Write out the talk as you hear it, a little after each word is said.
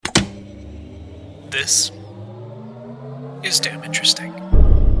This is damn interesting.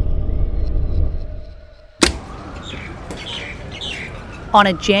 On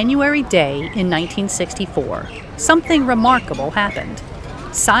a January day in 1964, something remarkable happened.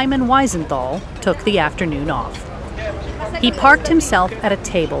 Simon Wiesenthal took the afternoon off. He parked himself at a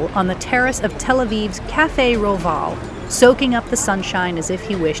table on the terrace of Tel Aviv's Café Roval, soaking up the sunshine as if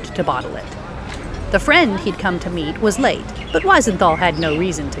he wished to bottle it. The friend he'd come to meet was late, but Wiesenthal had no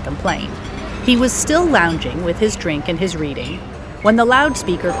reason to complain. He was still lounging with his drink and his reading when the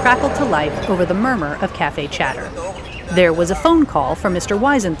loudspeaker crackled to life over the murmur of cafe chatter. There was a phone call from Mr.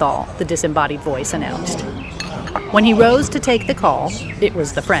 Wiesenthal, the disembodied voice announced. When he rose to take the call, it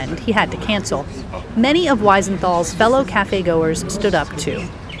was the friend he had to cancel. Many of Wiesenthal's fellow cafe-goers stood up too.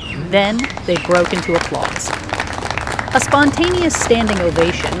 Then they broke into applause. A spontaneous standing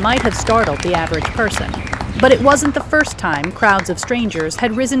ovation might have startled the average person, but it wasn't the first time crowds of strangers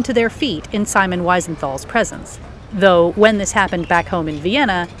had risen to their feet in Simon Wiesenthal's presence, though when this happened back home in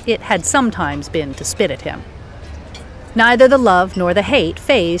Vienna, it had sometimes been to spit at him. Neither the love nor the hate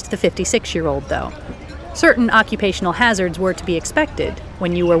fazed the 56-year-old, though. Certain occupational hazards were to be expected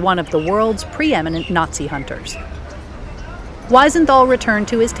when you were one of the world's preeminent Nazi hunters. Wiesenthal returned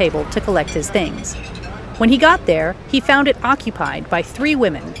to his table to collect his things. When he got there, he found it occupied by 3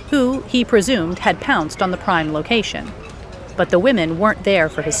 women who, he presumed, had pounced on the prime location. But the women weren't there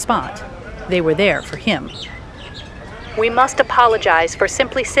for his spot. They were there for him. "We must apologize for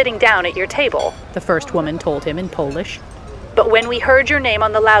simply sitting down at your table," the first woman told him in Polish. "But when we heard your name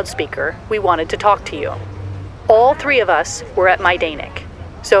on the loudspeaker, we wanted to talk to you. All 3 of us were at Majdanek,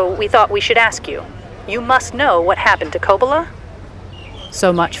 so we thought we should ask you. You must know what happened to Kobyla?"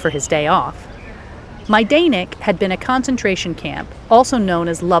 So much for his day off. Majdanek had been a concentration camp, also known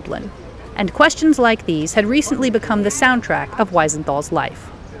as Lublin, and questions like these had recently become the soundtrack of Wiesenthal's life.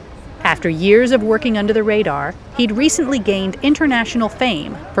 After years of working under the radar, he'd recently gained international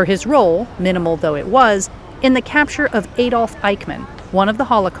fame for his role, minimal though it was, in the capture of Adolf Eichmann, one of the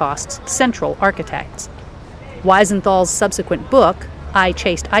Holocaust's central architects. Wiesenthal's subsequent book, I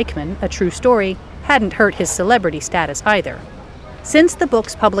Chased Eichmann, A True Story, hadn't hurt his celebrity status either. Since the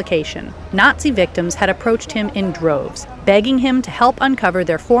book's publication, Nazi victims had approached him in droves, begging him to help uncover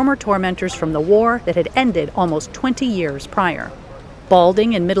their former tormentors from the war that had ended almost 20 years prior.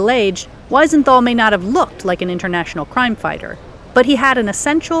 Balding and middle-aged, Wiesenthal may not have looked like an international crime fighter, but he had an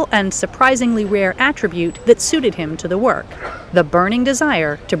essential and surprisingly rare attribute that suited him to the work: the burning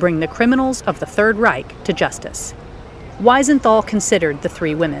desire to bring the criminals of the Third Reich to justice. Wiesenthal considered the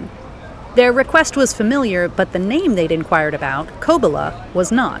 3 women. Their request was familiar, but the name they'd inquired about, Kobyla,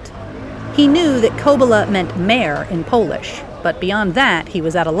 was not. He knew that Kobyla meant mare in Polish, but beyond that, he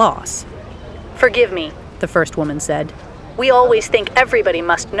was at a loss. "Forgive me," the first woman said. "We always think everybody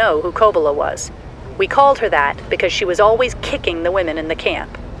must know who Kobyla was. We called her that because she was always kicking the women in the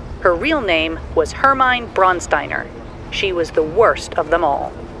camp. Her real name was Hermine Braunsteiner. She was the worst of them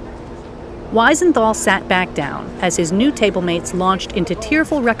all." Wiesenthal sat back down as his new tablemates launched into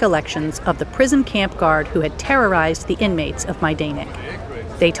tearful recollections of the prison camp guard who had terrorized the inmates of Majdanek.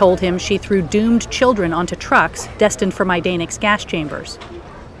 They told him she threw doomed children onto trucks destined for Majdanek's gas chambers.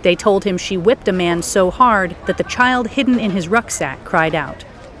 They told him she whipped a man so hard that the child hidden in his rucksack cried out.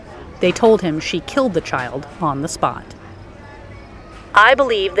 They told him she killed the child on the spot. "I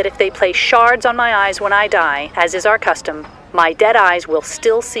believe that if they place shards on my eyes when I die, as is our custom, my dead eyes will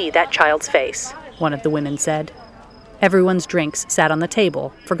still see that child's face," one of the women said. Everyone's drinks sat on the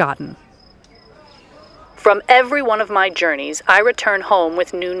table, forgotten. "From every one of my journeys, I return home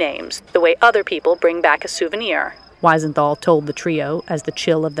with new names, the way other people bring back a souvenir," Wiesenthal told the trio as the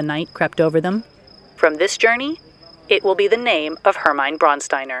chill of the night crept over them. "From this journey, it will be the name of Hermine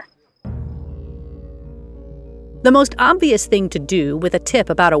Braunsteiner." The most obvious thing to do with a tip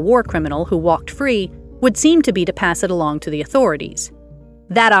about a war criminal who walked free would seem to be to pass it along to the authorities.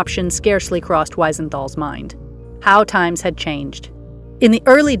 That option scarcely crossed Wiesenthal's mind. How times had changed. In the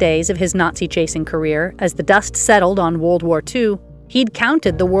early days of his Nazi-chasing career, as the dust settled on World War II, he'd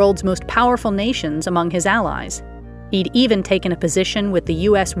counted the world's most powerful nations among his allies. He'd even taken a position with the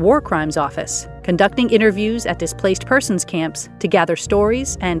U.S. War Crimes Office, conducting interviews at displaced persons camps to gather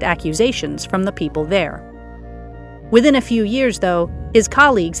stories and accusations from the people there. Within a few years, though, his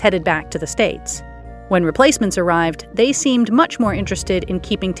colleagues headed back to the States. When replacements arrived, they seemed much more interested in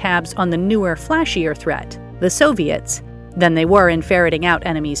keeping tabs on the newer, flashier threat, the Soviets, than they were in ferreting out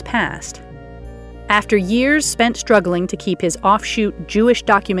enemies past. After years spent struggling to keep his offshoot Jewish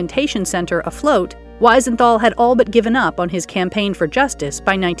documentation center afloat, Wiesenthal had all but given up on his campaign for justice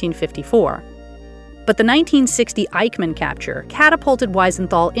by 1954. But the 1960 Eichmann capture catapulted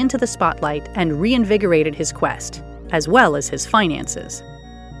Wiesenthal into the spotlight and reinvigorated his quest, as well as his finances.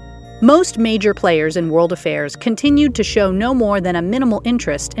 Most major players in world affairs continued to show no more than a minimal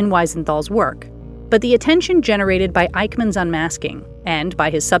interest in Wiesenthal's work, but the attention generated by Eichmann's unmasking, and by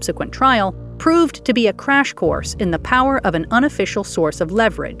his subsequent trial, proved to be a crash course in the power of an unofficial source of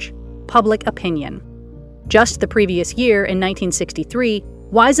leverage: public opinion. Just the previous year, in 1963,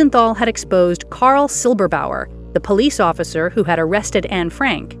 Wiesenthal had exposed Karl Silberbauer, the police officer who had arrested Anne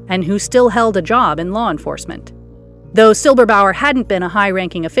Frank and who still held a job in law enforcement. Though Silberbauer hadn't been a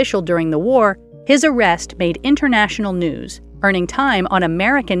high-ranking official during the war, his arrest made international news, earning time on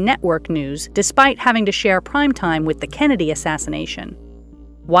American network news despite having to share primetime with the Kennedy assassination.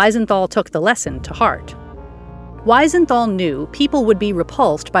 Wiesenthal took the lesson to heart. Wiesenthal knew people would be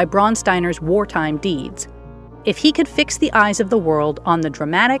repulsed by Bronsteiner's wartime deeds. If he could fix the eyes of the world on the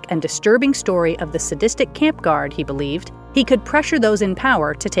dramatic and disturbing story of the sadistic camp guard, he believed, he could pressure those in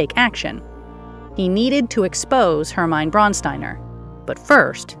power to take action. He needed to expose Hermine Bronsteiner, but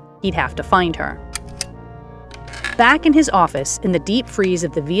first, he'd have to find her. Back in his office in the deep freeze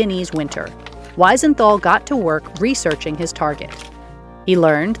of the Viennese winter, Wiesenthal got to work researching his target. He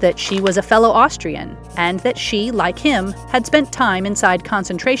learned that she was a fellow Austrian, and that she, like him, had spent time inside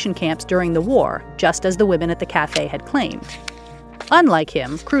concentration camps during the war, just as the women at the cafe had claimed. Unlike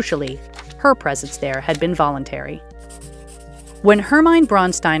him, crucially, her presence there had been voluntary. When Hermine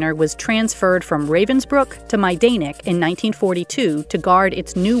Bronsteiner was transferred from Ravensbrück to Majdanek in 1942 to guard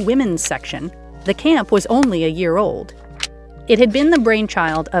its new women's section, the camp was only a year old. It had been the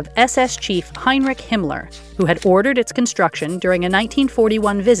brainchild of SS Chief Heinrich Himmler, who had ordered its construction during a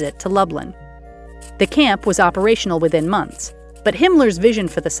 1941 visit to Lublin. The camp was operational within months, but Himmler's vision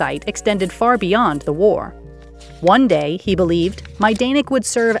for the site extended far beyond the war. One day, he believed, Majdanek would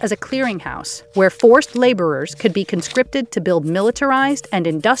serve as a clearinghouse where forced laborers could be conscripted to build militarized and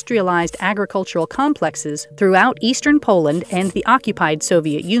industrialized agricultural complexes throughout eastern Poland and the occupied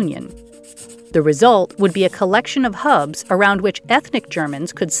Soviet Union. The result would be a collection of hubs around which ethnic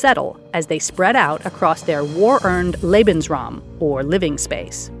Germans could settle as they spread out across their war-earned Lebensraum, or living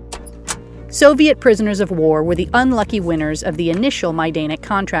space. Soviet prisoners of war were the unlucky winners of the initial Majdanek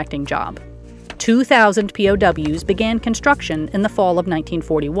contracting job. 2,000 POWs began construction in the fall of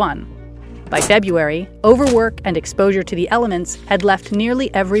 1941. By February, overwork and exposure to the elements had left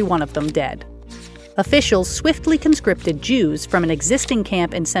nearly every one of them dead. Officials swiftly conscripted Jews from an existing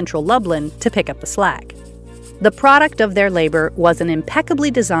camp in central Lublin to pick up the slack. The product of their labor was an impeccably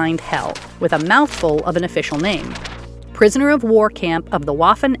designed hell with a mouthful of an official name: Prisoner of War Camp of the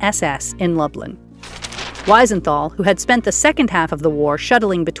Waffen-SS in Lublin. Wiesenthal, who had spent the second half of the war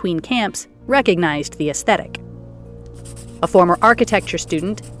shuttling between camps, recognized the aesthetic. A former architecture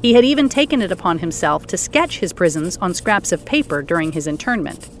student, he had even taken it upon himself to sketch his prisons on scraps of paper during his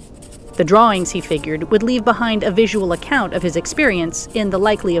internment. The drawings, he figured, would leave behind a visual account of his experience in the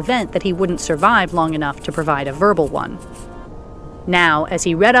likely event that he wouldn't survive long enough to provide a verbal one. Now, as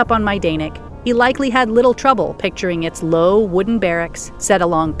he read up on Majdanek, he likely had little trouble picturing its low wooden barracks set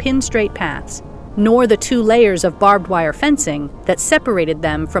along pin-straight paths, nor the 2 layers of barbed wire fencing that separated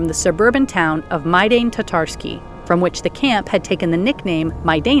them from the suburban town of Maidan Tatarsky, from which the camp had taken the nickname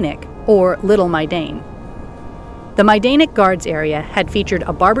Majdanek, or Little Maidan. The Majdanek Guards area had featured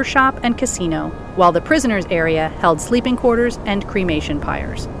a barbershop and casino, while the prisoners' area held sleeping quarters and cremation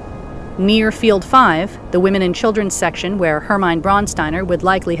pyres. Near Field 5, the women and children's section where Hermine Bronsteiner would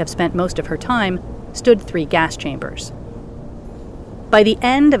likely have spent most of her time, stood 3 gas chambers. By the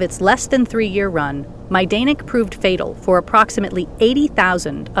end of its less than 3-year run, Majdanek proved fatal for approximately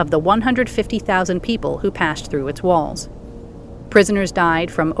 80,000 of the 150,000 people who passed through its walls. Prisoners died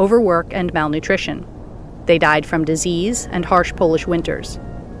from overwork and malnutrition. They died from disease and harsh Polish winters.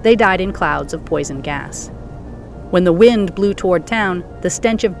 They died in clouds of poison gas. When the wind blew toward town, the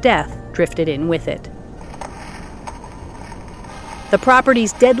stench of death drifted in with it. The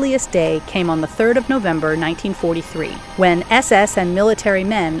property's deadliest day came on the 3rd of November 1943, when SS and military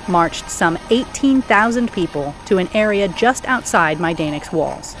men marched some 18,000 people to an area just outside Majdanek's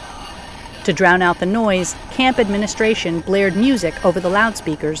walls. To drown out the noise, camp administration blared music over the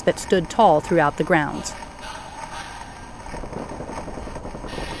loudspeakers that stood tall throughout the grounds.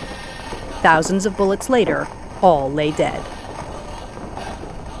 Thousands of bullets later, all lay dead.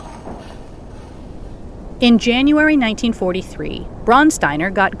 In January 1943,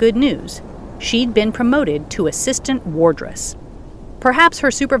 Bronsteiner got good news. She'd been promoted to assistant wardress. Perhaps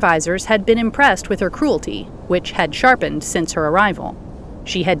her supervisors had been impressed with her cruelty, which had sharpened since her arrival.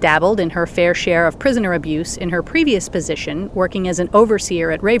 She had dabbled in her fair share of prisoner abuse in her previous position working as an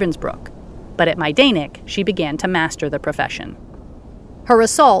overseer at Ravensbrück. but at Majdanek, she began to master the profession. Her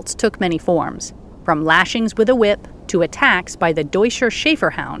assaults took many forms, from lashings with a whip to attacks by the Deutscher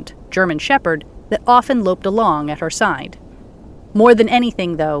Schäferhund, German shepherd, that often loped along at her side. More than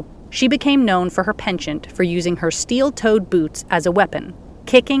anything, though, she became known for her penchant for using her steel-toed boots as a weapon,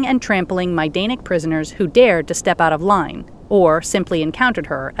 kicking and trampling Majdanek prisoners who dared to step out of line or simply encountered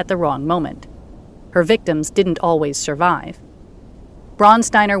her at the wrong moment. Her victims didn't always survive.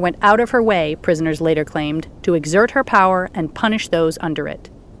 Braunsteiner went out of her way, prisoners later claimed, to exert her power and punish those under it.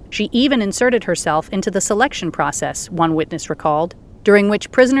 She even inserted herself into the selection process, one witness recalled, during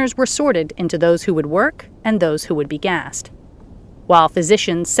which prisoners were sorted into those who would work and those who would be gassed. While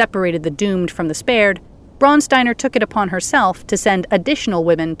physicians separated the doomed from the spared, Braunsteiner took it upon herself to send additional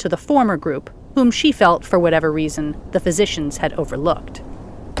women to the former group, whom she felt, for whatever reason, the physicians had overlooked.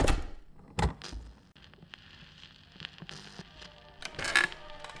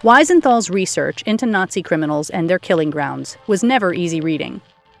 Weisenthal's research into Nazi criminals and their killing grounds was never easy reading.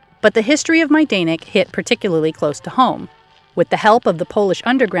 But the history of Majdanek hit particularly close to home. With the help of the Polish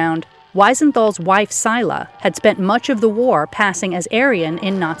underground, Weisenthal's wife Sila had spent much of the war passing as Aryan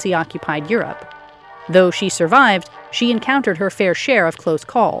in Nazi-occupied Europe. Though she survived, she encountered her fair share of close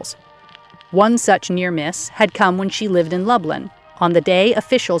calls. One such near miss had come when she lived in Lublin, on the day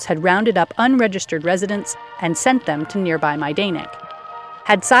officials had rounded up unregistered residents and sent them to nearby Majdanek.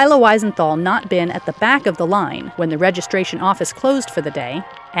 Had Sila Weisenthal not been at the back of the line when the registration office closed for the day,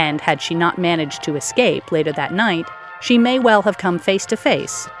 and had she not managed to escape later that night, she may well have come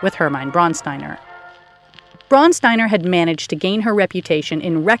face-to-face with Hermine Braunsteiner. Braunsteiner had managed to gain her reputation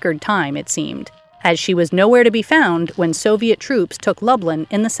in record time, it seemed, as she was nowhere to be found when Soviet troops took Lublin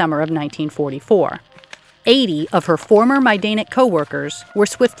in the summer of 1944. 80 of her former Majdanek co-workers were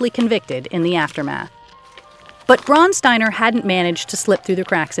swiftly convicted in the aftermath. But Braunsteiner hadn't managed to slip through the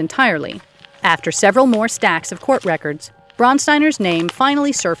cracks entirely. After several more stacks of court records, Braunsteiner's name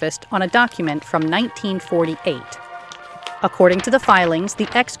finally surfaced on a document from 1948. According to the filings, the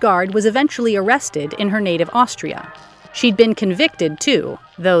ex-guard was eventually arrested in her native Austria. She'd been convicted, too,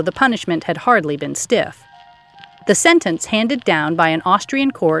 though the punishment had hardly been stiff. The sentence handed down by an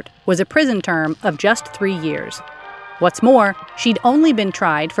Austrian court was a prison term of just 3 years. What's more, she'd only been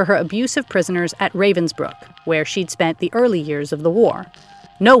tried for her abuse of prisoners at Ravensbrück, where she'd spent the early years of the war.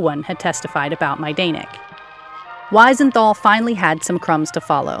 No one had testified about Majdanek. Weisenthal finally had some crumbs to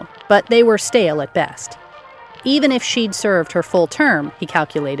follow, but they were stale at best. Even if she'd served her full term, he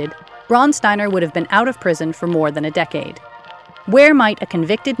calculated, Braunsteiner would have been out of prison for more than a decade. Where might a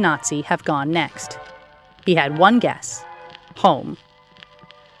convicted Nazi have gone next? He had one guess: home.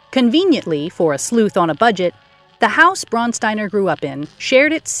 Conveniently, for a sleuth on a budget, the house Braunsteiner grew up in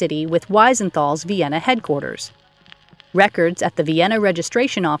shared its city with Weisenthal's Vienna headquarters. Records at the Vienna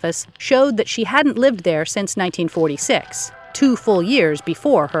registration office showed that she hadn't lived there since 1946, 2 full years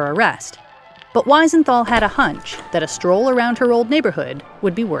before her arrest. But Weisenthal had a hunch that a stroll around her old neighborhood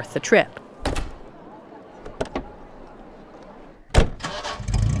would be worth the trip.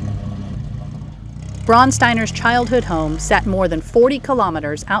 Braunsteiner's childhood home sat more than 40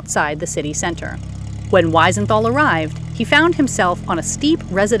 kilometers outside the city center. When Weisenthal arrived, he found himself on a steep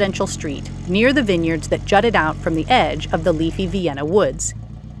residential street near the vineyards that jutted out from the edge of the leafy Vienna woods.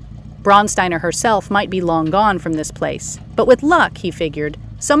 Braunsteiner herself might be long gone from this place, but with luck, he figured,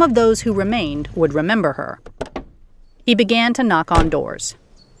 some of those who remained would remember her. He began to knock on doors.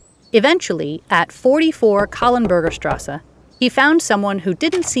 Eventually, at 44 Kallenbergerstrasse, he found someone who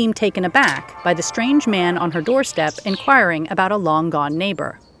didn't seem taken aback by the strange man on her doorstep inquiring about a long-gone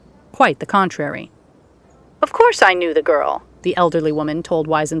neighbor. Quite the contrary. "Of course I knew the girl," the elderly woman told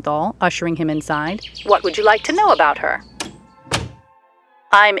Weisenthal, ushering him inside. "What would you like to know about her?"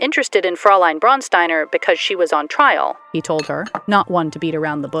 "I'm interested in Fräulein Braunsteiner because she was on trial," he told her, not one to beat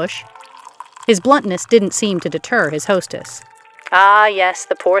around the bush. His bluntness didn't seem to deter his hostess. "Ah, yes,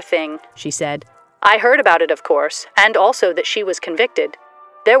 the poor thing," she said. "I heard about it, of course, and also that she was convicted.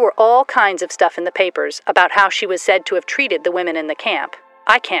 There were all kinds of stuff in the papers about how she was said to have treated the women in the camp.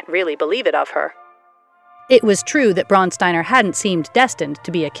 I can't really believe it of her." It was true that Braunsteiner hadn't seemed destined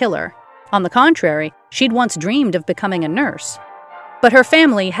to be a killer. On the contrary, she'd once dreamed of becoming a nurse. But her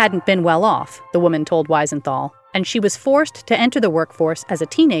family hadn't been well off, the woman told Weisenthal, and she was forced to enter the workforce as a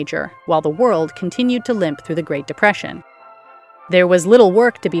teenager while the world continued to limp through the Great Depression. There was little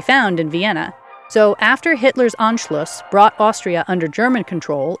work to be found in Vienna, so after Hitler's Anschluss brought Austria under German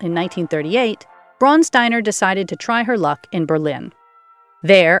control in 1938, Braunsteiner decided to try her luck in Berlin.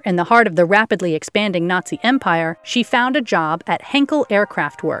 There, in the heart of the rapidly expanding Nazi Empire, she found a job at Henkel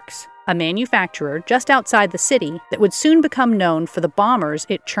Aircraft Works, a manufacturer just outside the city that would soon become known for the bombers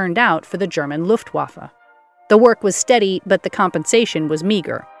it churned out for the German Luftwaffe. The work was steady, but the compensation was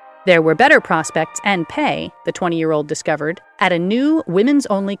meager. There were better prospects and pay, the 20-year-old discovered, at a new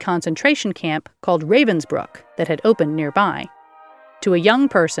women's-only concentration camp called Ravensbrück that had opened nearby. To a young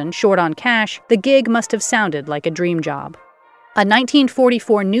person short on cash, the gig must have sounded like a dream job. A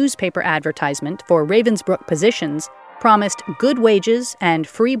 1944 newspaper advertisement for Ravensbrück positions promised good wages and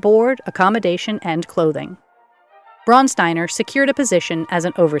free board, accommodation, and clothing. Braunsteiner secured a position as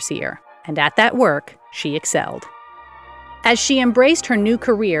an overseer, and at that work, she excelled. As she embraced her new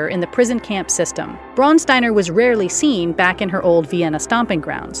career in the prison camp system, Braunsteiner was rarely seen back in her old Vienna stomping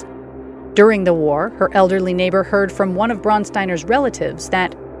grounds. During the war, her elderly neighbor heard from one of Braunsteiner's relatives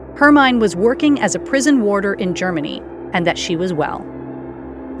that Hermine was working as a prison warder in Germany and that she was well.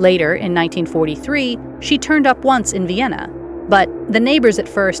 Later, in 1943, she turned up once in Vienna, but the neighbors at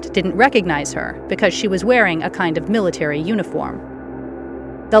first didn't recognize her because she was wearing a kind of military uniform.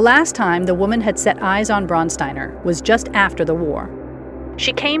 The last time the woman had set eyes on Braunsteiner was just after the war.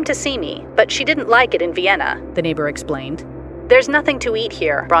 "She came to see me, but she didn't like it in Vienna," the neighbor explained. "There's nothing to eat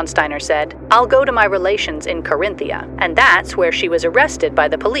here," Braunsteiner said. "I'll go to my relations in Carinthia." And that's where she was arrested by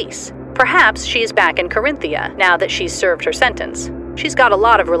the police. Perhaps she's back in Carinthia now that she's served her sentence. She's got a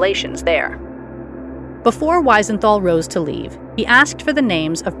lot of relations there. Before Wiesenthal rose to leave, he asked for the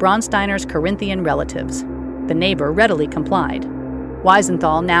names of Braunsteiner's Carinthian relatives. The neighbor readily complied.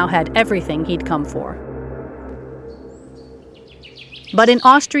 Wiesenthal now had everything he'd come for. But in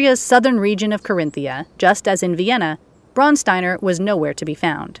Austria's southern region of Carinthia, just as in Vienna, Braunsteiner was nowhere to be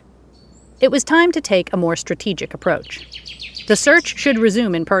found. It was time to take a more strategic approach. The search should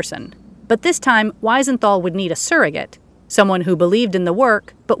resume in person, but this time Wiesenthal would need a surrogate, someone who believed in the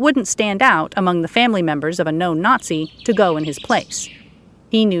work but wouldn't stand out among the family members of a known Nazi to go in his place.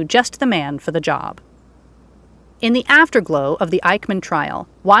 He knew just the man for the job. In the afterglow of the Eichmann trial,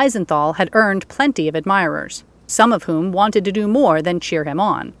 Wiesenthal had earned plenty of admirers, some of whom wanted to do more than cheer him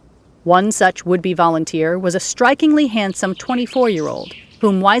on. One such would-be volunteer was a strikingly handsome 24-year-old,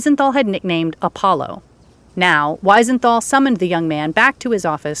 whom Wiesenthal had nicknamed Apollo. Now, Wiesenthal summoned the young man back to his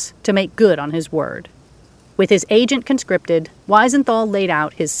office to make good on his word. With his agent conscripted, Wiesenthal laid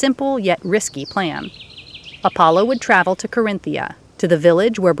out his simple yet risky plan. Apollo would travel to Carinthia, to the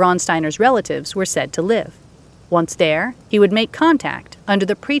village where Braunsteiner's relatives were said to live. Once there, he would make contact under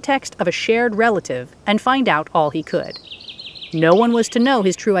the pretext of a shared relative and find out all he could. No one was to know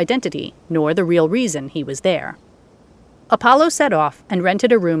his true identity, nor the real reason he was there. Apollo set off and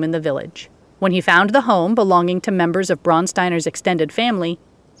rented a room in the village. When he found the home belonging to members of Braunsteiner's extended family,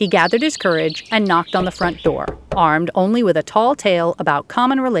 he gathered his courage and knocked on the front door, armed only with a tall tale about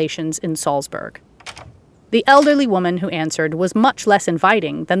common relations in Salzburg. The elderly woman who answered was much less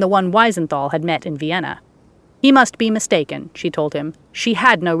inviting than the one Wiesenthal had met in Vienna. He must be mistaken, she told him. She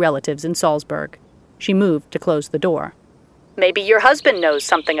had no relatives in Salzburg. She moved to close the door. "Maybe your husband knows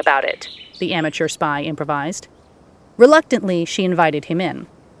something about it," the amateur spy improvised. Reluctantly, she invited him in.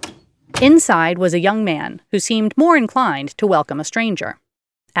 Inside was a young man who seemed more inclined to welcome a stranger.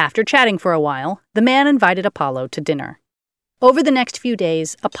 After chatting for a while, the man invited Apollo to dinner. Over the next few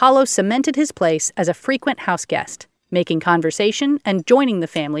days, Apollo cemented his place as a frequent house guest, making conversation and joining the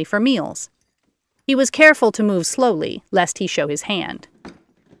family for meals. He was careful to move slowly, lest he show his hand.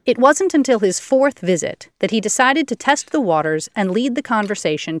 It wasn't until his fourth visit that he decided to test the waters and lead the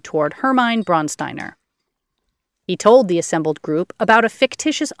conversation toward Hermine Braunsteiner. He told the assembled group about a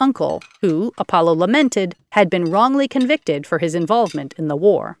fictitious uncle who, Apollo lamented, had been wrongly convicted for his involvement in the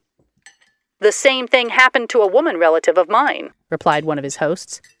war. "The same thing happened to a woman relative of mine," replied one of his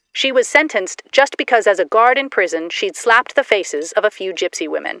hosts. "She was sentenced just because as a guard in prison she'd slapped the faces of a few gypsy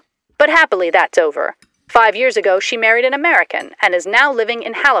women. But happily that's over. 5 years ago she married an American and is now living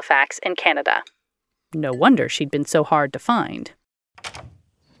in Halifax in Canada." No wonder she'd been so hard to find.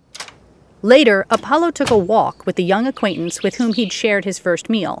 Later, Apollo took a walk with the young acquaintance with whom he'd shared his first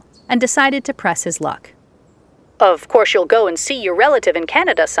meal and decided to press his luck. "Of course you'll go and see your relative in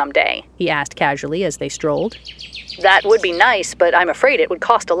Canada someday," he asked casually as they strolled. "That would be nice, but I'm afraid it would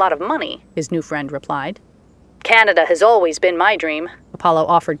cost a lot of money," his new friend replied. "Canada has always been my dream," Apollo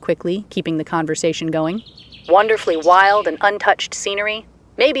offered quickly, keeping the conversation going. "Wonderfully wild and untouched scenery.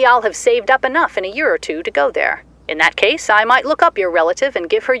 Maybe I'll have saved up enough in a year or two to go there. In that case, I might look up your relative and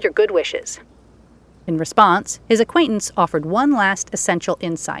give her your good wishes." In response, his acquaintance offered one last essential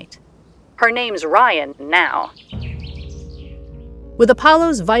insight. "Her name's Ryan now." With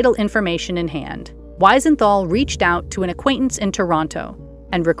Apollo's vital information in hand, Wiesenthal reached out to an acquaintance in Toronto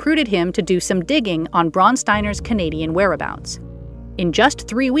and recruited him to do some digging on Braunsteiner's Canadian whereabouts. In just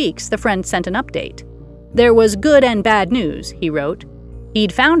 3 weeks, the friend sent an update. There was good and bad news, he wrote.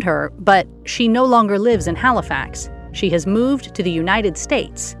 He'd found her, but she no longer lives in Halifax. She has moved to the United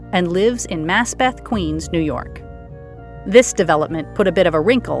States and lives in Maspeth, Queens, New York. This development put a bit of a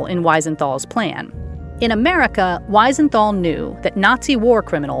wrinkle in Weisenthal's plan. In America, Weisenthal knew that Nazi war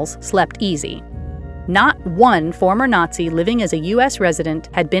criminals slept easy. Not one former Nazi living as a U.S. resident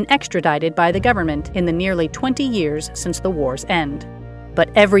had been extradited by the government in the nearly 20 years since the war's end. But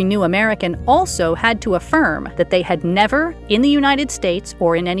every new American also had to affirm that they had never, in the United States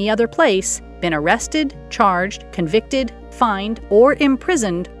or in any other place, been arrested, charged, convicted, fined, or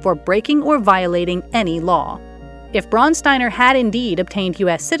imprisoned for breaking or violating any law. If Braunsteiner had indeed obtained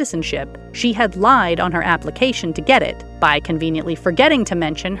U.S. citizenship, she had lied on her application to get it by conveniently forgetting to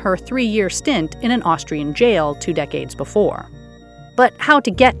mention her 3-year stint in an Austrian jail 2 decades before. But how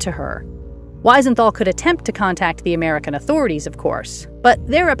to get to her? Weisenthal could attempt to contact the American authorities, of course, but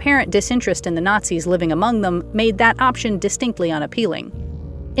their apparent disinterest in the Nazis living among them made that option distinctly unappealing.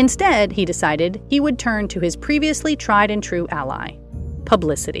 Instead, he decided he would turn to his previously tried-and-true ally,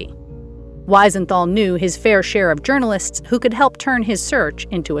 publicity. Weisenthal knew his fair share of journalists who could help turn his search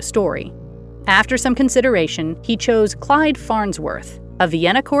into a story. After some consideration, he chose Clyde Farnsworth, a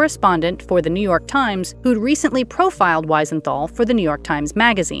Vienna correspondent for the New York Times who'd recently profiled Weisenthal for the New York Times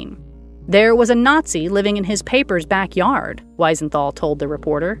Magazine. There was a Nazi living in his paper's backyard, Weisenthal told the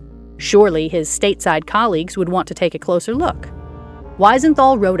reporter. Surely his stateside colleagues would want to take a closer look.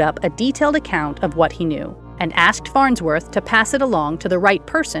 Weisenthal wrote up a detailed account of what he knew and asked Farnsworth to pass it along to the right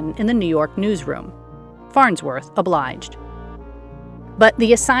person in the New York newsroom. Farnsworth obliged. But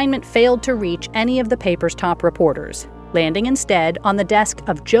the assignment failed to reach any of the paper's top reporters, landing instead on the desk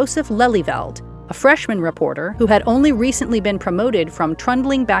of Joseph Lelyveld, a freshman reporter who had only recently been promoted from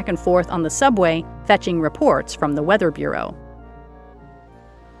trundling back and forth on the subway, fetching reports from the Weather Bureau.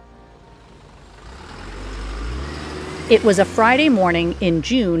 It was a Friday morning in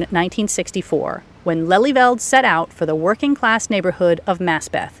June 1964 when Lelyveld set out for the working-class neighborhood of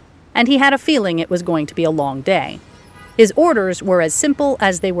Maspeth, and he had a feeling it was going to be a long day. His orders were as simple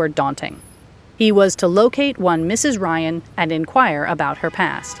as they were daunting. He was to locate one Mrs. Ryan and inquire about her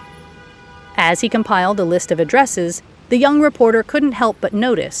past. As he compiled a list of addresses, the young reporter couldn't help but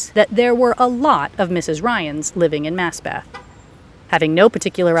notice that there were a lot of Mrs. Ryans living in Maspeth. Having no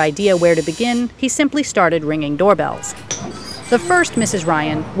particular idea where to begin, he simply started ringing doorbells. The first Mrs.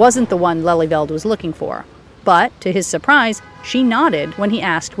 Ryan wasn't the one Lelyveld was looking for, but, to his surprise, she nodded when he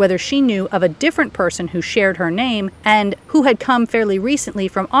asked whether she knew of a different person who shared her name and who had come fairly recently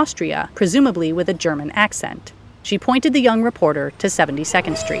from Austria, presumably with a German accent. She pointed the young reporter to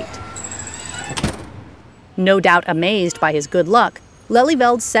 72nd Street. No doubt amazed by his good luck,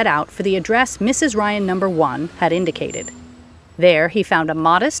 Lelyveld set out for the address Mrs. Ryan No. 1 had indicated. There he found a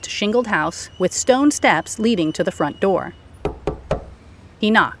modest, shingled house with stone steps leading to the front door. He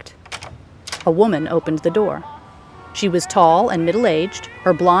knocked. A woman opened the door. She was tall and middle-aged,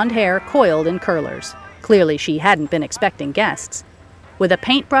 her blonde hair coiled in curlers. Clearly she hadn't been expecting guests. With a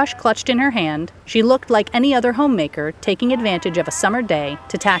paintbrush clutched in her hand, she looked like any other homemaker taking advantage of a summer day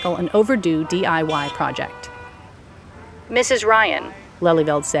to tackle an overdue DIY project. "Mrs. Ryan,"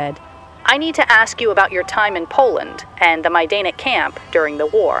 Lelyveld said, "I need to ask you about your time in Poland and the Majdanek camp during the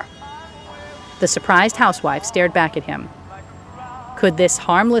war." The surprised housewife stared back at him. Could this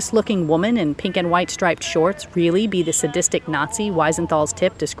harmless-looking woman in pink and white striped shorts really be the sadistic Nazi Weisenthal's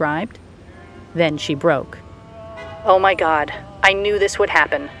tip described? Then she broke. "Oh my God, I knew this would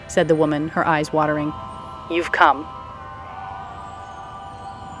happen," said the woman, her eyes watering. "You've come."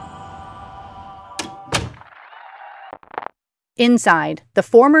 Inside, the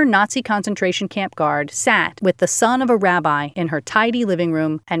former Nazi concentration camp guard sat with the son of a rabbi in her tidy living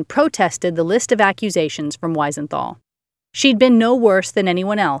room and protested the list of accusations from Weisenthal. She'd been no worse than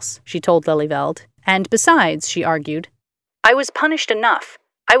anyone else, she told Lelyveld, and besides, she argued, "I was punished enough.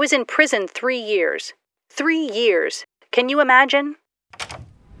 I was in prison 3 years. 3 years. Can you imagine?"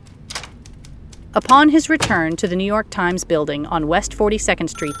 Upon his return to the New York Times building on West 42nd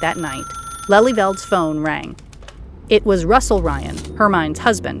Street that night, Lelyveld's phone rang. It was Russell Ryan, Hermine's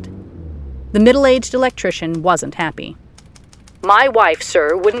husband. The middle-aged electrician wasn't happy. "My wife,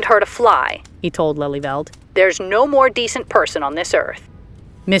 sir, wouldn't hurt a fly," he told Lelyveld. "There's no more decent person on this earth."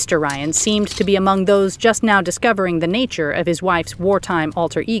 Mr. Ryan seemed to be among those just now discovering the nature of his wife's wartime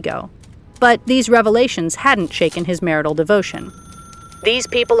alter ego. But these revelations hadn't shaken his marital devotion. "These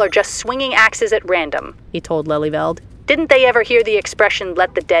people are just swinging axes at random," he told Lelyveld. "Didn't they ever hear the expression,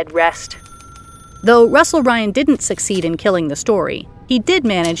 'let the dead rest'?" Though Russell Ryan didn't succeed in killing the story, he did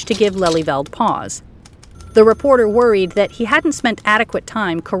manage to give Lelyveld pause. The reporter worried that he hadn't spent adequate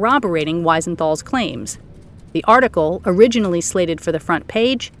time corroborating Weisenthal's claims. The article, originally slated for the front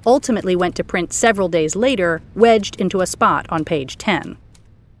page, ultimately went to print several days later, wedged into a spot on page 10.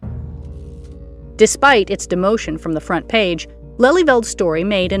 Despite its demotion from the front page, Lelyveld's story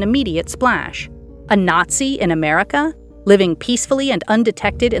made an immediate splash. A Nazi in America, living peacefully and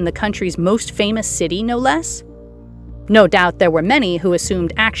undetected in the country's most famous city, no less? No doubt there were many who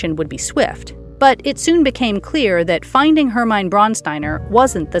assumed action would be swift, but it soon became clear that finding Hermine Braunsteiner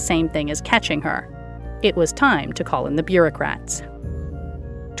wasn't the same thing as catching her. It was time to call in the bureaucrats.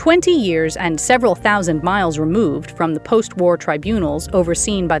 20 years and several thousand miles removed from the post-war tribunals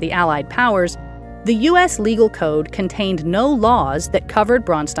overseen by the Allied powers, the U.S. legal code contained no laws that covered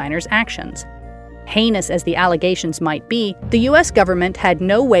Braunsteiner's actions. Heinous as the allegations might be, the U.S. government had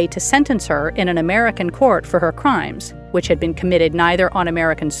no way to sentence her in an American court for her crimes, which had been committed neither on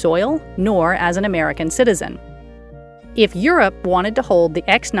American soil nor as an American citizen. If Europe wanted to hold the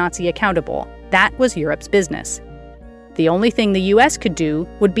ex-Nazi accountable, that was Europe's business. The only thing the U.S. could do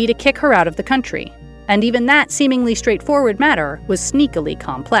would be to kick her out of the country, and even that seemingly straightforward matter was sneakily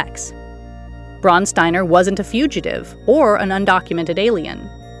complex. Braunsteiner wasn't a fugitive or an undocumented alien.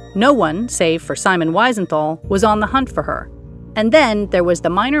 No one, save for Simon Wiesenthal, was on the hunt for her. And then there was the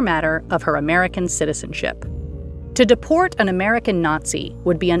minor matter of her American citizenship. To deport an American Nazi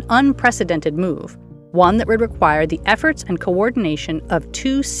would be an unprecedented move, one that would require the efforts and coordination of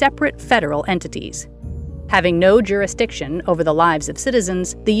two separate federal entities. Having no jurisdiction over the lives of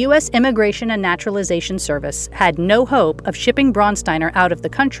citizens, the U.S. Immigration and Naturalization Service had no hope of shipping Braunsteiner out of the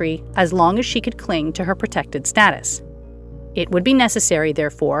country as long as she could cling to her protected status. It would be necessary,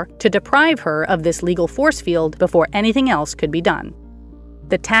 therefore, to deprive her of this legal force field before anything else could be done.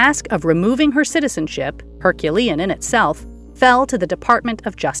 The task of removing her citizenship, Herculean in itself, fell to the Department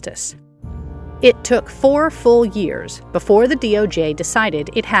of Justice. It took 4 full years before the DOJ decided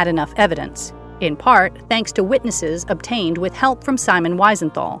it had enough evidence, in part thanks to witnesses obtained with help from Simon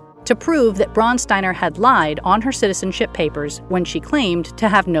Wiesenthal, to prove that Braunsteiner had lied on her citizenship papers when she claimed to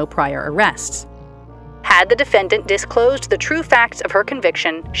have no prior arrests. Had the defendant disclosed the true facts of her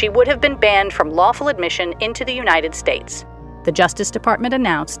conviction, she would have been banned from lawful admission into the United States, the Justice Department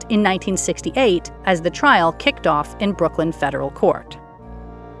announced in 1968 as the trial kicked off in Brooklyn Federal Court.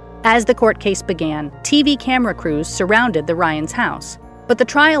 As the court case began, TV camera crews surrounded the Ryans' house, but the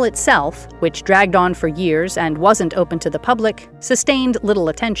trial itself, which dragged on for years and wasn't open to the public, sustained little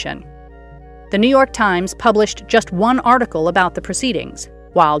attention. The New York Times published just one article about the proceedings,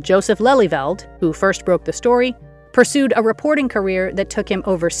 while Joseph Lelyveld, who first broke the story, pursued a reporting career that took him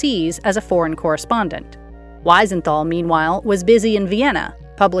overseas as a foreign correspondent. Wiesenthal, meanwhile, was busy in Vienna,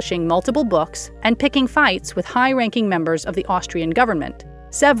 publishing multiple books and picking fights with high-ranking members of the Austrian government,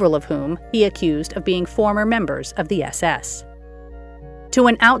 several of whom he accused of being former members of the SS. To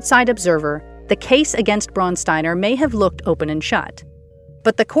an outside observer, the case against Braunsteiner may have looked open and shut.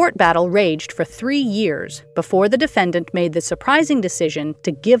 But the court battle raged for 3 years before the defendant made the surprising decision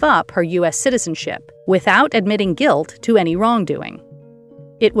to give up her U.S. citizenship without admitting guilt to any wrongdoing.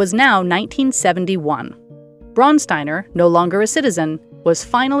 It was now 1971. Braunsteiner, no longer a citizen, was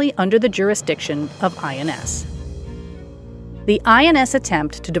finally under the jurisdiction of INS. The INS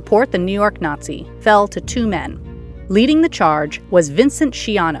attempt to deport the New York Nazi fell to 2 men. Leading the charge was Vincent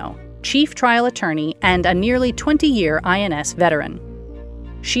Schiano, chief trial attorney and a nearly 20-year INS veteran.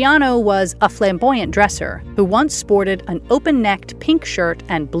 Schiano was a flamboyant dresser who once sported an open-necked pink shirt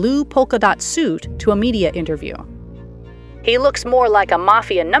and blue polka-dot suit to a media interview. "He looks more like a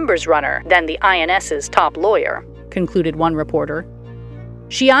mafia numbers runner than the INS's top lawyer," concluded one reporter.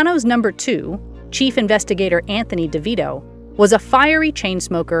 Schiano's number 2, Chief Investigator Anthony DeVito, was a fiery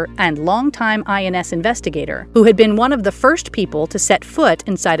chainsmoker and longtime INS investigator who had been one of the first people to set foot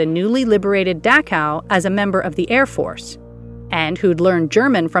inside a newly liberated Dachau as a member of the Air Force, and who'd learned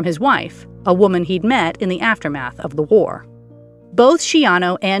German from his wife, a woman he'd met in the aftermath of the war. Both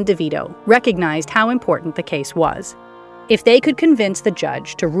Schiano and DeVito recognized how important the case was. If they could convince the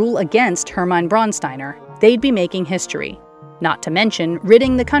judge to rule against Hermine Braunsteiner, they'd be making history, not to mention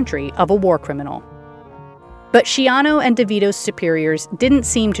ridding the country of a war criminal. But Schiano and DeVito's superiors didn't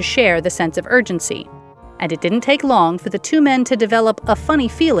seem to share the sense of urgency, and it didn't take long for the 2 men to develop a funny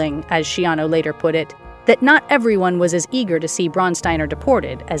feeling, as Schiano later put it, that not everyone was as eager to see Braunsteiner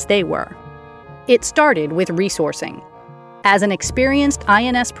deported as they were. It started with resourcing. As an experienced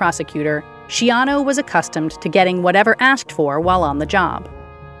INS prosecutor, Schiano was accustomed to getting whatever asked for while on the job.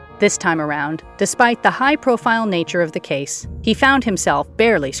 This time around, despite the high-profile nature of the case, he found himself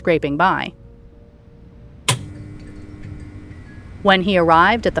barely scraping by. When he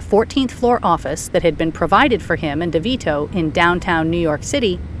arrived at the 14th floor office that had been provided for him and DeVito in downtown New York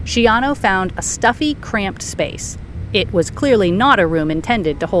City, Schiano found a stuffy, cramped space. It was clearly not a room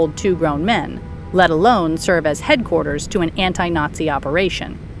intended to hold 2 grown men, let alone serve as headquarters to an anti-Nazi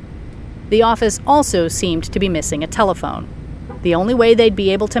operation. The office also seemed to be missing a telephone. The only way they'd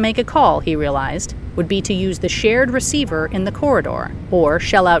be able to make a call, he realized, would be to use the shared receiver in the corridor, or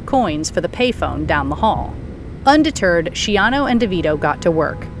shell out coins for the payphone down the hall. Undeterred, Schiano and DeVito got to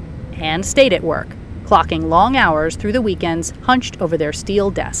work, and stayed at work, clocking long hours through the weekends hunched over their steel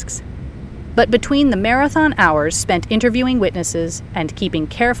desks. But between the marathon hours spent interviewing witnesses and keeping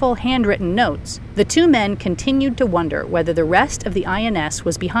careful handwritten notes, the 2 men continued to wonder whether the rest of the INS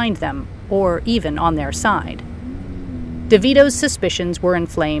was behind them, or even on their side. DeVito's suspicions were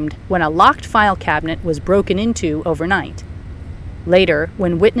inflamed when a locked file cabinet was broken into overnight. Later,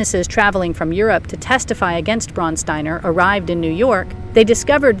 when witnesses traveling from Europe to testify against Bronsteiner arrived in New York, they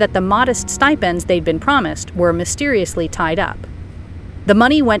discovered that the modest stipends they'd been promised were mysteriously tied up. The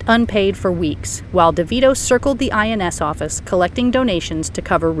money went unpaid for weeks, while DeVito circled the INS office collecting donations to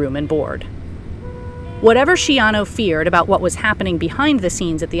cover room and board. Whatever Schiano feared about what was happening behind the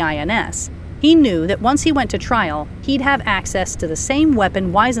scenes at the INS, he knew that once he went to trial, he'd have access to the same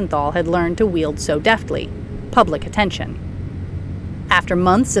weapon Wiesenthal had learned to wield so deftly: public attention. After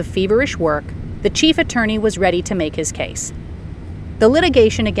months of feverish work, the chief attorney was ready to make his case. The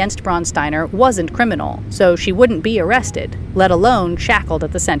litigation against Bronsteiner wasn't criminal, so she wouldn't be arrested, let alone shackled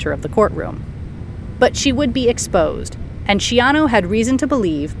at the center of the courtroom. But she would be exposed, and Schiano had reason to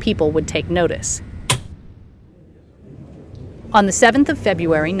believe people would take notice. On the 7th of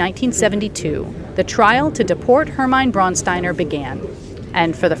February 1972, the trial to deport Hermine Bronsteiner began,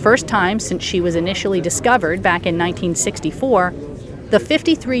 and for the first time since she was initially discovered back in 1964, the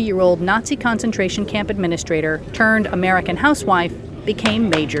 53-year-old Nazi concentration camp administrator turned American housewife became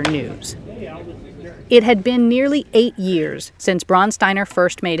major news. It had been nearly 8 years since Bronsteiner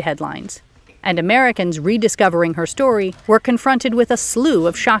first made headlines, and Americans rediscovering her story were confronted with a slew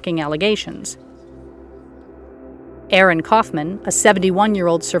of shocking allegations. Aaron Kaufman, a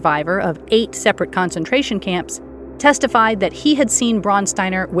 71-year-old survivor of 8 separate concentration camps, testified that he had seen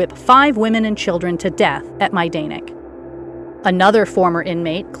Bronsteiner whip 5 women and children to death at Majdanek. Another former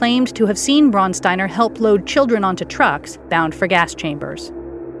inmate claimed to have seen Bronsteiner help load children onto trucks bound for gas chambers.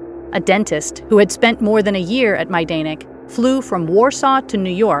 A dentist who had spent more than a year at Majdanek flew from Warsaw to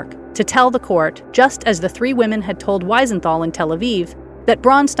New York to tell the court, just as the 3 women had told Wiesenthal in Tel Aviv, that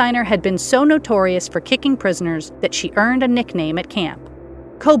Bronsteiner had been so notorious for kicking prisoners that she earned a nickname at camp,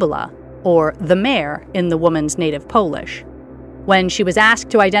 Kobyla, or the mare in the woman's native Polish. When she was asked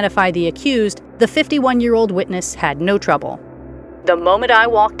to identify the accused, the 51-year-old witness had no trouble. "The moment I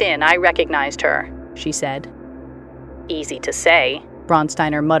walked in, I recognized her," she said. "Easy to say,"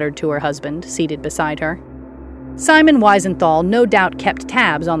 Bronsteiner muttered to her husband, seated beside her. Simon Wiesenthal no doubt kept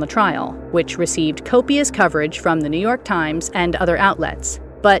tabs on the trial, which received copious coverage from the New York Times and other outlets,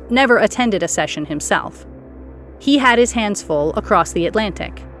 but never attended a session himself. He had his hands full across the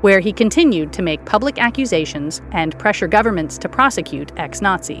Atlantic, where he continued to make public accusations and pressure governments to prosecute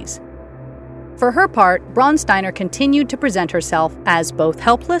ex-Nazis. For her part, Bronsteiner continued to present herself as both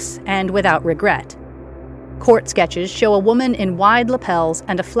helpless and without regret. Court sketches show a woman in wide lapels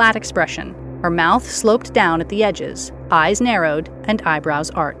and a flat expression, her mouth sloped down at the edges, eyes narrowed, and eyebrows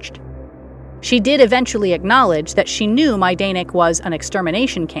arched. She did eventually acknowledge that she knew Majdanek was an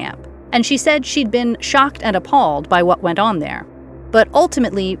extermination camp, and she said she'd been shocked and appalled by what went on there. But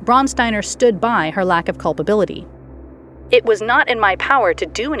ultimately, Bronsteiner stood by her lack of culpability. "It was not in my power to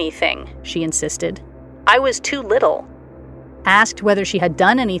do anything," she insisted. "I was too little." Asked whether she had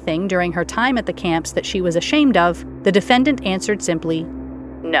done anything during her time at the camps that she was ashamed of, the defendant answered simply,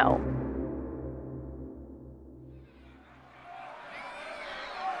 "No."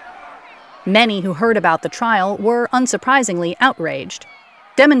 Many who heard about the trial were unsurprisingly outraged.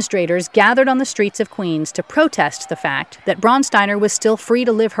 Demonstrators gathered on the streets of Queens to protest the fact that Bronsteiner was still free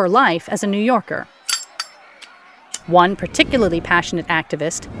to live her life as a New Yorker. One particularly passionate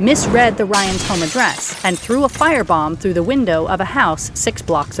activist misread the Ryans' home address and threw a firebomb through the window of a house 6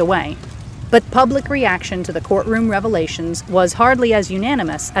 blocks away. But public reaction to the courtroom revelations was hardly as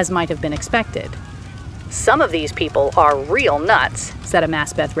unanimous as might have been expected. "Some of these people are real nuts," said a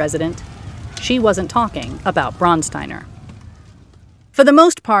Maspeth resident. She wasn't talking about Bronsteiner. For the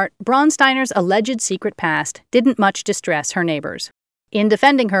most part, Bronsteiner's alleged secret past didn't much distress her neighbors. In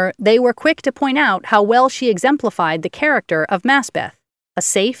defending her, they were quick to point out how well she exemplified the character of Maspeth, a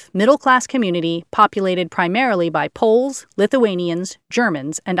safe, middle-class community populated primarily by Poles, Lithuanians,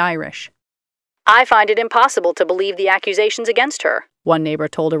 Germans, and Irish. "I find it impossible to believe the accusations against her," one neighbor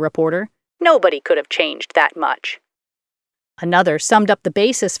told a reporter. "Nobody could have changed that much." Another summed up the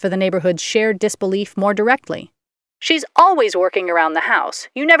basis for the neighborhood's shared disbelief more directly. "She's always working around the house.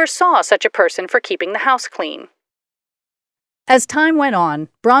 You never saw such a person for keeping the house clean." As time went on,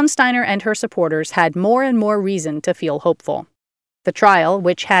 Bronsteiner and her supporters had more and more reason to feel hopeful. The trial,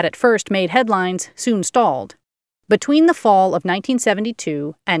 which had at first made headlines, soon stalled. Between the fall of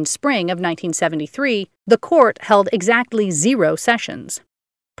 1972 and spring of 1973, the court held exactly 0 sessions.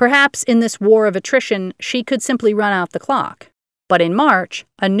 Perhaps in this war of attrition, she could simply run out the clock. But in March,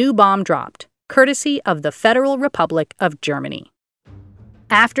 a new bomb dropped, courtesy of the Federal Republic of Germany.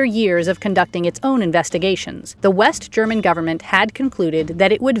 After years of conducting its own investigations, the West German government had concluded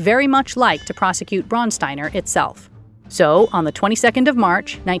that it would very much like to prosecute Bronsteiner itself. So, on the 22nd of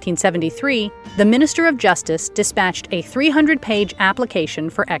March, 1973, the Minister of Justice dispatched a 300-page application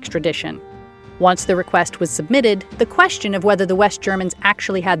for extradition. Once the request was submitted, the question of whether the West Germans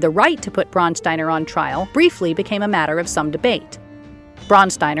actually had the right to put Bronsteiner on trial briefly became a matter of some debate.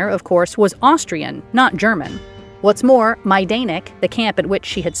 Bronsteiner, of course, was Austrian, not German. What's more, Majdanek, the camp at which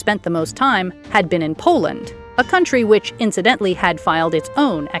she had spent the most time, had been in Poland, a country which incidentally had filed its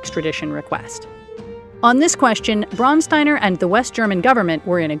own extradition request. On this question, Bronsteiner and the West German government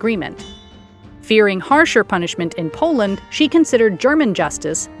were in agreement. Fearing harsher punishment in Poland, she considered German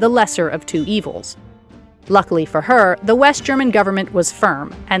justice the lesser of two evils. Luckily for her, the West German government was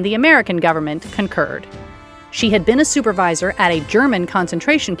firm, and the American government concurred. She had been a supervisor at a German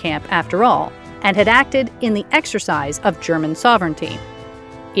concentration camp, after all, and had acted in the exercise of German sovereignty.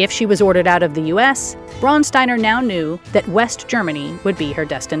 If she was ordered out of the U.S., Bronsteiner now knew that West Germany would be her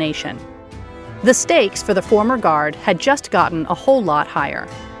destination. The stakes for the former guard had just gotten a whole lot higher.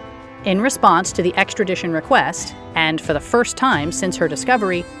 In response to the extradition request, and for the first time since her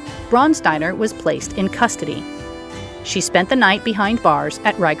discovery, Bronsteiner was placed in custody. She spent the night behind bars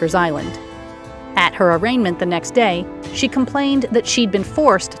at Rikers Island. At her arraignment the next day, she complained that she'd been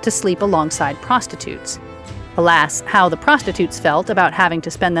forced to sleep alongside prostitutes. Alas, how the prostitutes felt about having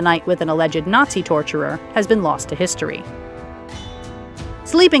to spend the night with an alleged Nazi torturer has been lost to history.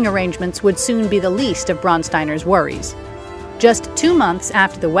 Sleeping arrangements would soon be the least of Bronsteiner's worries. Just 2 months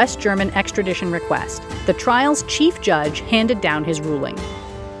after the West German extradition request, the trial's chief judge handed down his ruling.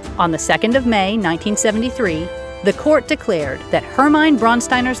 On the 2nd of May, 1973, the court declared that Hermine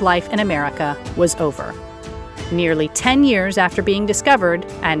Bronsteiner's life in America was over. Nearly 10 years after being discovered,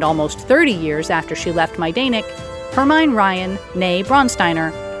 and almost 30 years after she left Majdanek, Hermine Ryan, née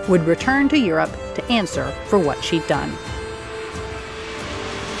Bronsteiner, would return to Europe to answer for what she'd done.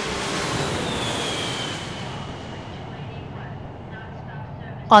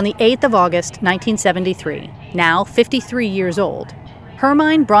 On the 8th of August, 1973, now 53 years old,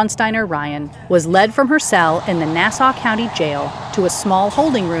 Hermine Bronsteiner Ryan was led from her cell in the Nassau County Jail to a small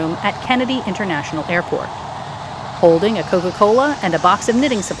holding room at Kennedy International Airport. Holding a Coca-Cola and a box of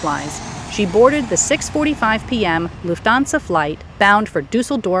knitting supplies, she boarded the 6:45 p.m. Lufthansa flight bound for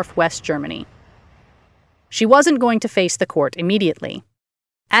Dusseldorf, West Germany. She wasn't going to face the court immediately.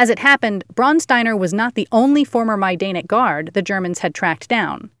 As it happened, Bronsteiner was not the only former Majdanek guard the Germans had tracked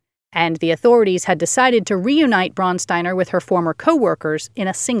down, and the authorities had decided to reunite Bronsteiner with her former co-workers in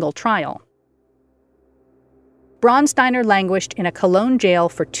a single trial. Bronsteiner languished in a Cologne jail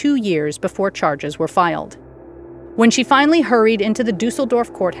for 2 years before charges were filed. When she finally hurried into the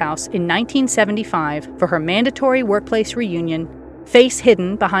Dusseldorf courthouse in 1975 for her mandatory workplace reunion, face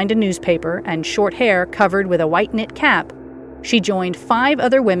hidden behind a newspaper and short hair covered with a white knit cap, she joined 5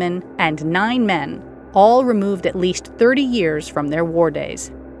 other women and 9 men, all removed at least 30 years from their war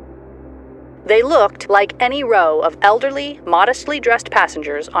days. They looked like any row of elderly, modestly dressed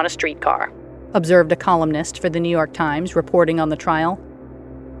passengers on a streetcar, observed a columnist for the New York Times reporting on the trial.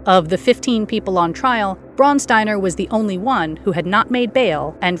 Of the 15 people on trial, Bronsteiner was the only one who had not made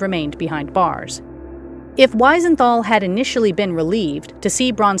bail and remained behind bars. If Wiesenthal had initially been relieved to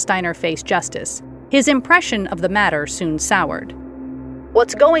see Bronsteiner face justice, his impression of the matter soon soured.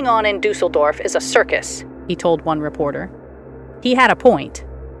 "What's going on in Dusseldorf is a circus," he told one reporter. He had a point.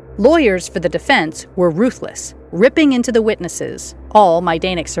 Lawyers for the defense were ruthless, ripping into the witnesses, all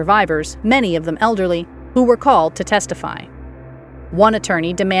Majdanek survivors, many of them elderly, who were called to testify. One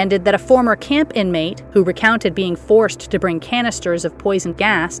attorney demanded that a former camp inmate who recounted being forced to bring canisters of poison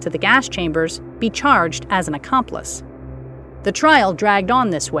gas to the gas chambers be charged as an accomplice. The trial dragged on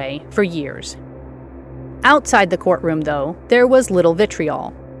this way for years. Outside the courtroom, though, there was little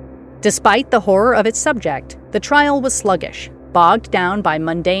vitriol. Despite the horror of its subject, the trial was sluggish, bogged down by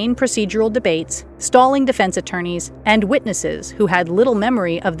mundane procedural debates, stalling defense attorneys, and witnesses who had little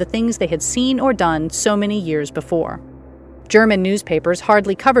memory of the things they had seen or done so many years before. German newspapers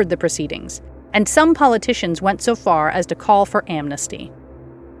hardly covered the proceedings, and some politicians went so far as to call for amnesty.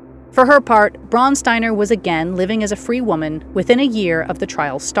 For her part, Bronsteiner was again living as a free woman within a year of the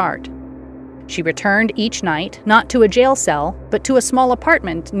trial's start. She returned each night, not to a jail cell, but to a small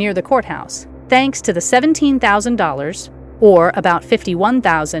apartment near the courthouse, thanks to the $17,000, or about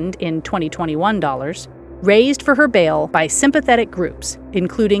 $51,000 in 2021 dollars, raised for her bail by sympathetic groups,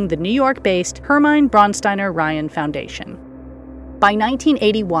 including the New York-based Hermine Bronsteiner Ryan Foundation. By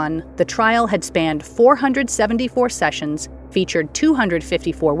 1981, the trial had spanned 474 sessions, featured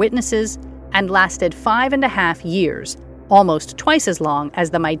 254 witnesses, and lasted 5.5 years, almost twice as long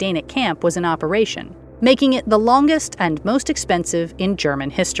as the Majdanek camp was in operation, making it the longest and most expensive in German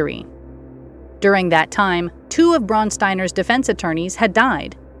history. During that time, 2 of Bronsteiner's defense attorneys had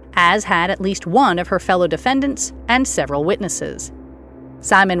died, as had at least one of her fellow defendants and several witnesses.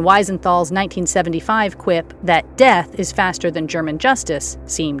 Simon Wiesenthal's 1975 quip that death is faster than German justice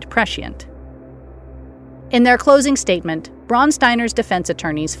seemed prescient. In their closing statement, Bronsteiner's defense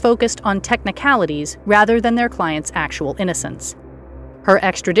attorneys focused on technicalities rather than their client's actual innocence. Her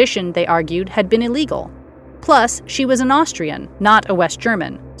extradition, they argued, had been illegal. Plus, she was an Austrian, not a West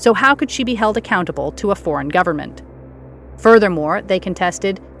German, so how could she be held accountable to a foreign government? Furthermore, they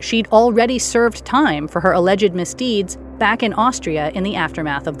contested, she'd already served time for her alleged misdeeds back in Austria in the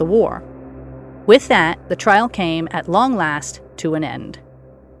aftermath of the war. With that, the trial came, at long last, to an end.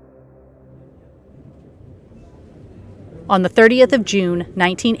 On the 30th of June,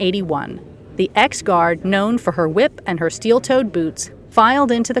 1981, the ex-guard known for her whip and her steel-toed boots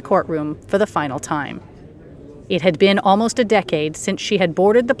filed into the courtroom for the final time. It had been almost a decade since she had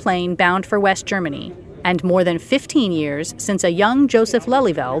boarded the plane bound for West Germany, and more than 15 years since a young Joseph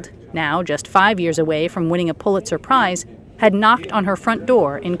Lelyveld, now just 5 years away from winning a Pulitzer Prize, had knocked on her front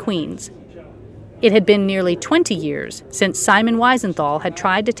door in Queens. It had been nearly 20 years since Simon Wiesenthal had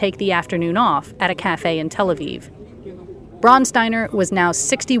tried to take the afternoon off at a cafe in Tel Aviv. Bronsteiner was now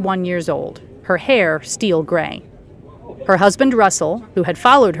 61 years old, her hair steel gray. Her husband Russell, who had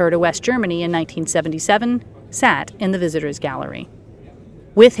followed her to West Germany in 1977, sat in the visitors' gallery.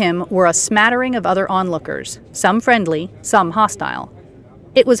 With him were a smattering of other onlookers, some friendly, some hostile.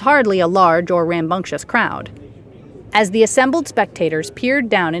 It was hardly a large or rambunctious crowd. As the assembled spectators peered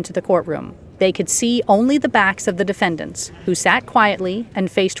down into the courtroom, they could see only the backs of the defendants, who sat quietly and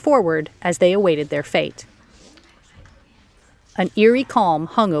faced forward as they awaited their fate. An eerie calm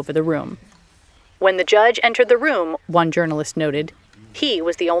hung over the room. When the judge entered the room, one journalist noted, he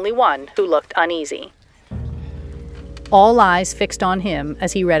was the only one who looked uneasy. All eyes fixed on him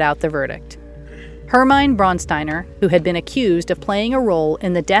as he read out the verdict. Hermine Bronsteiner, who had been accused of playing a role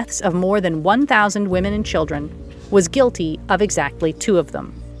in the deaths of more than 1,000 women and children, was guilty of exactly 2 of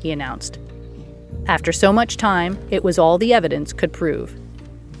them, he announced. After so much time, it was all the evidence could prove.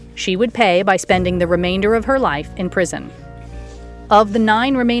 She would pay by spending the remainder of her life in prison. Of the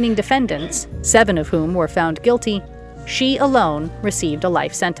 9 remaining defendants, 7 of whom were found guilty, she alone received a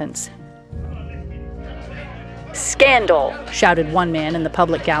life sentence. "Scandal!" shouted one man in the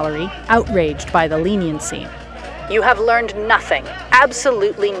public gallery, outraged by the leniency. "You have learned nothing,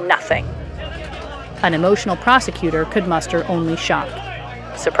 absolutely nothing." An emotional prosecutor could muster only shock.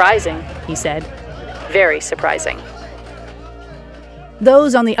 "Surprising," he said. "Very surprising."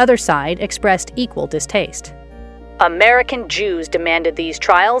 Those on the other side expressed equal distaste. "American Jews demanded these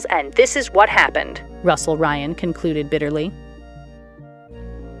trials, and this is what happened," Russell Ryan concluded bitterly.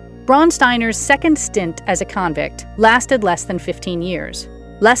 Bronsteiner's second stint as a convict lasted less than 15 years,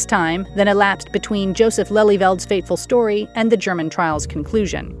 less time than elapsed between Joseph Lelyveld's fateful story and the German trial's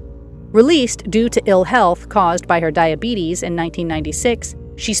conclusion. Released due to ill health caused by her diabetes in 1996,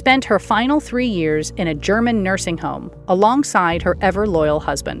 she spent her final 3 years in a German nursing home alongside her ever-loyal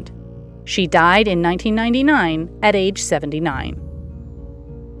husband. She died in 1999 at age 79.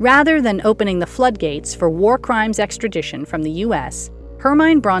 Rather than opening the floodgates for war crimes extradition from the U.S.,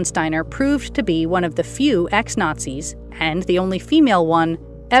 Hermine Bronsteiner proved to be one of the few ex-Nazis, and the only female one,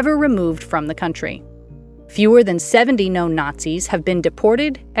 ever removed from the country. Fewer than 70 known Nazis have been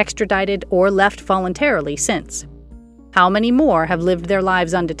deported, extradited, or left voluntarily since. How many more have lived their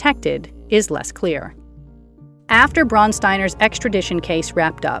lives undetected is less clear. After Bronsteiner's extradition case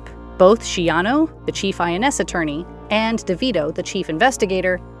wrapped up, both Schiano, the chief INS attorney, and DeVito, the chief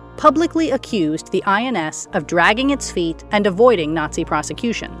investigator, publicly accused the INS of dragging its feet and avoiding Nazi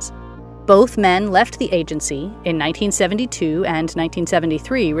prosecutions. Both men left the agency in 1972 and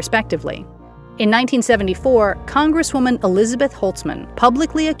 1973, respectively. In 1974, Congresswoman Elizabeth Holtzman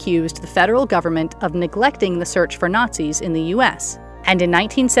publicly accused the federal government of neglecting the search for Nazis in the U.S., and in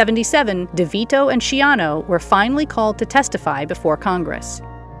 1977, DeVito and Schiano were finally called to testify before Congress.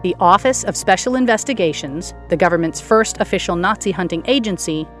 The Office of Special Investigations, the government's first official Nazi hunting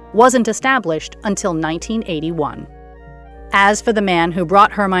agency, wasn't established until 1981. As for the man who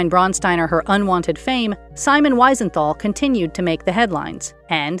brought Hermine Braunsteiner her unwanted fame, Simon Wiesenthal continued to make the headlines,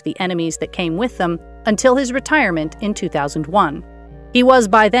 and the enemies that came with them, until his retirement in 2001. He was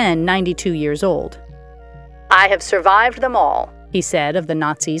by then 92 years old. "I have survived them all," he said of the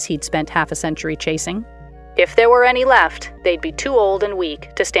Nazis he'd spent half a century chasing. "If there were any left, they'd be too old and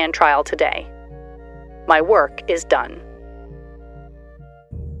weak to stand trial today. My work is done."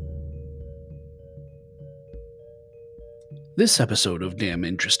 This episode of Damn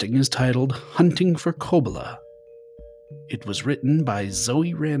Interesting is titled Hunting for Kobyla. It was written by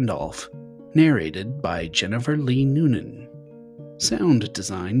Zoe Randolph, narrated by Jennifer Lee Noonan. Sound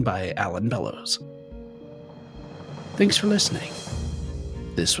design by Alan Bellows. Thanks for listening.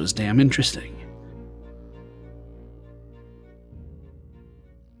 This was Damn Interesting.